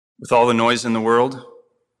With all the noise in the world,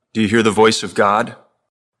 do you hear the voice of God?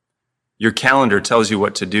 Your calendar tells you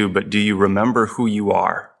what to do, but do you remember who you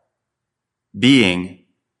are? Being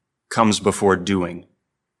comes before doing.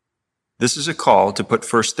 This is a call to put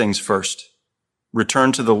first things first.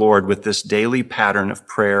 Return to the Lord with this daily pattern of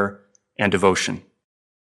prayer and devotion.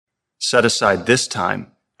 Set aside this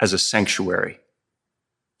time as a sanctuary.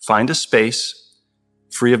 Find a space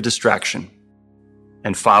free of distraction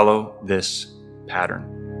and follow this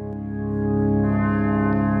pattern.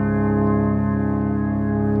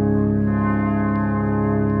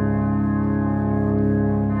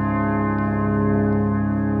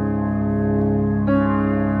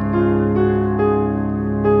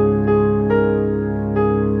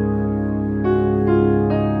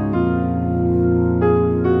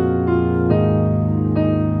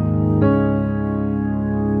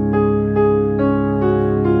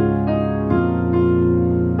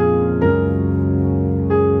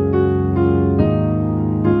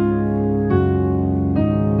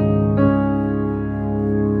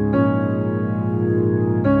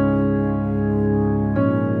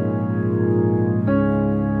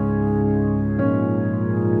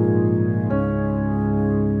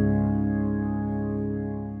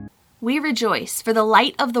 We rejoice, for the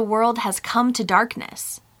light of the world has come to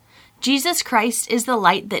darkness. Jesus Christ is the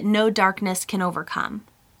light that no darkness can overcome.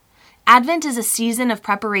 Advent is a season of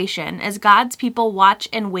preparation as God's people watch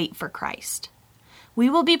and wait for Christ. We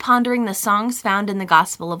will be pondering the songs found in the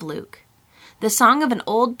Gospel of Luke. The song of an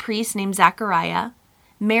old priest named Zechariah,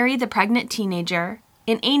 Mary the pregnant teenager,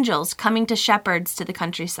 and angels coming to shepherds to the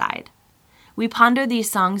countryside. We ponder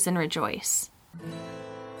these songs and rejoice.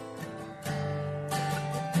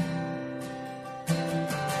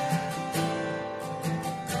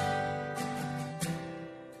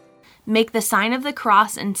 Make the sign of the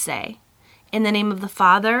cross and say, in the name of the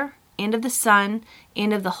Father, and of the Son,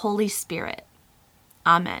 and of the Holy Spirit.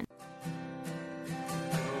 Amen.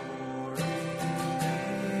 Glory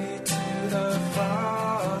to the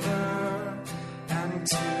Father, and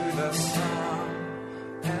to the Son,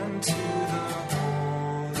 and to the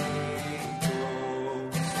Holy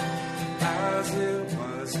Ghost, as it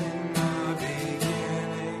was in the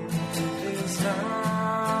beginning, is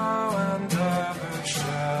now, and ever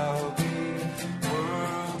shall be.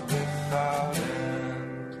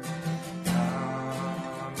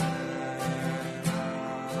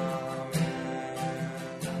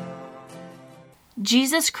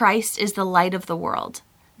 Jesus Christ is the light of the world,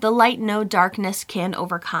 the light no darkness can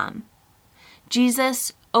overcome.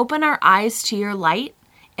 Jesus, open our eyes to your light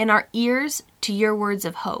and our ears to your words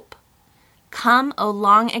of hope. Come, O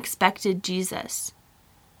long-expected Jesus.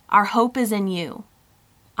 Our hope is in you.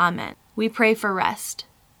 Amen. We pray for rest,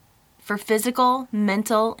 for physical,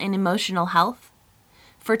 mental, and emotional health,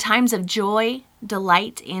 for times of joy,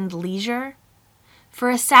 delight, and leisure, for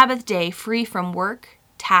a Sabbath day free from work,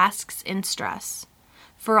 tasks, and stress,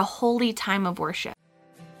 for a holy time of worship.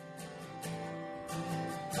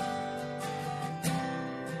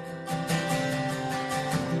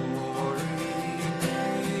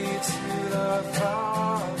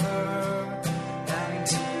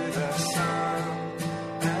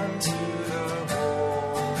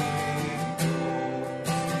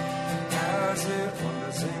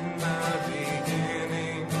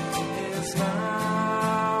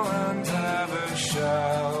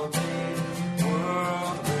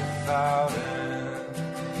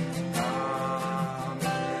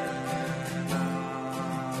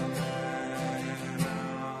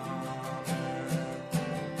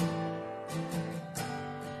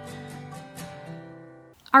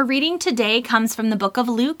 Our reading today comes from the book of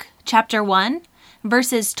Luke, chapter 1,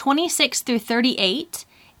 verses 26 through 38,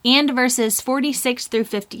 and verses 46 through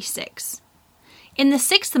 56. In the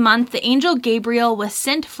 6th month, the angel Gabriel was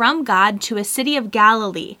sent from God to a city of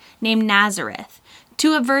Galilee named Nazareth,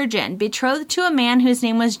 to a virgin betrothed to a man whose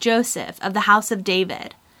name was Joseph of the house of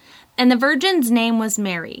David. And the virgin's name was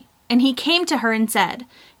Mary. And he came to her and said,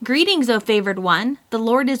 "Greetings, O favored one, the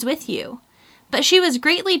Lord is with you." But she was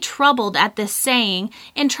greatly troubled at this saying,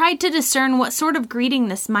 and tried to discern what sort of greeting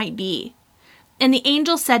this might be. And the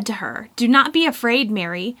angel said to her, "Do not be afraid,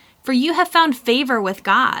 Mary, for you have found favor with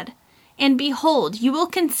God. And behold, you will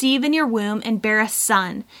conceive in your womb and bear a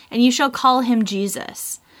son, and you shall call him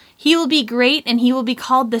Jesus. He will be great, and he will be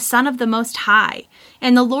called the Son of the Most High.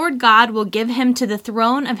 And the Lord God will give him to the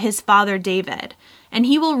throne of his father David, and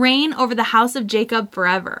he will reign over the house of Jacob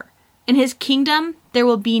forever. In his kingdom there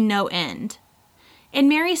will be no end." And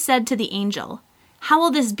Mary said to the angel, "How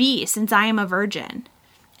will this be, since I am a virgin?"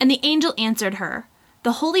 And the angel answered her,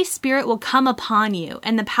 "The Holy Spirit will come upon you,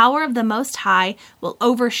 and the power of the Most High will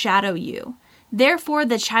overshadow you. Therefore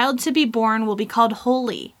the child to be born will be called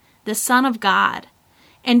Holy, the Son of God.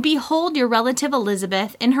 And behold, your relative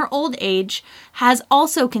Elizabeth, in her old age, has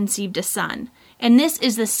also conceived a son, and this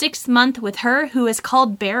is the 6th month with her who is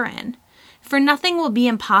called barren. For nothing will be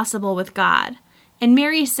impossible with God. And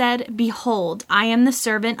Mary said, Behold, I am the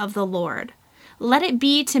servant of the Lord. Let it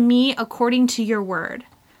be to me according to your word.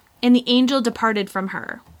 And the angel departed from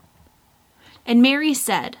her. And Mary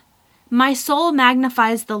said, My soul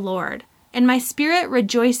magnifies the Lord, and my spirit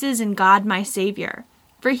rejoices in God my Savior,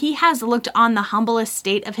 for he has looked on the humble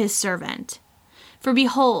estate of his servant. For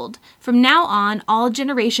behold, from now on all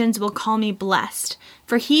generations will call me blessed,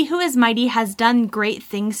 for he who is mighty has done great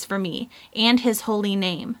things for me, and his holy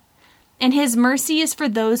name. And his mercy is for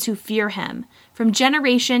those who fear him, from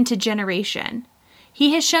generation to generation.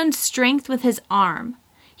 He has shown strength with his arm.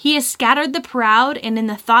 He has scattered the proud and in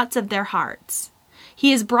the thoughts of their hearts.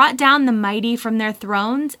 He has brought down the mighty from their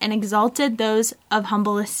thrones and exalted those of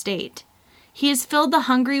humble estate. He has filled the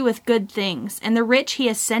hungry with good things, and the rich he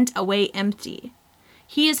has sent away empty.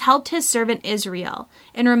 He has helped his servant Israel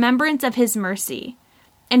in remembrance of his mercy.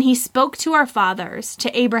 And he spoke to our fathers,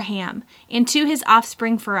 to Abraham, and to his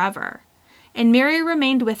offspring forever. And Mary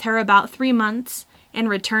remained with her about 3 months and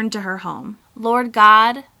returned to her home. Lord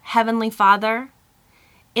God, Heavenly Father,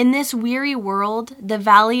 in this weary world, the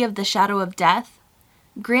valley of the shadow of death,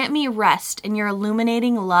 grant me rest in your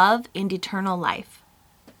illuminating love and eternal life.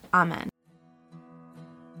 Amen.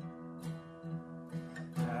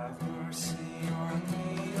 Have mercy on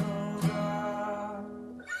me, O God,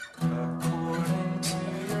 according to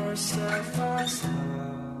your steadfast love.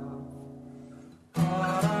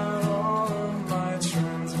 Blot out all of my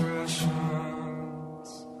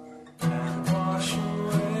transgressions, and wash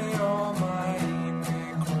away all my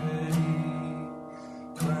iniquity.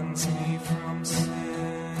 Cleanse me from sin.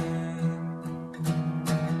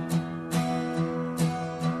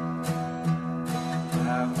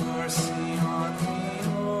 Have mercy on me,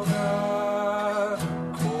 O God,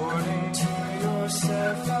 according to your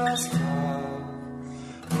steadfast love.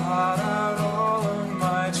 Blot out all of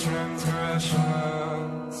my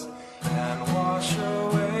transgressions, and wash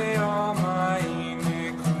away all my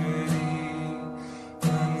iniquity.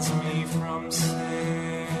 Cleanse me from sin.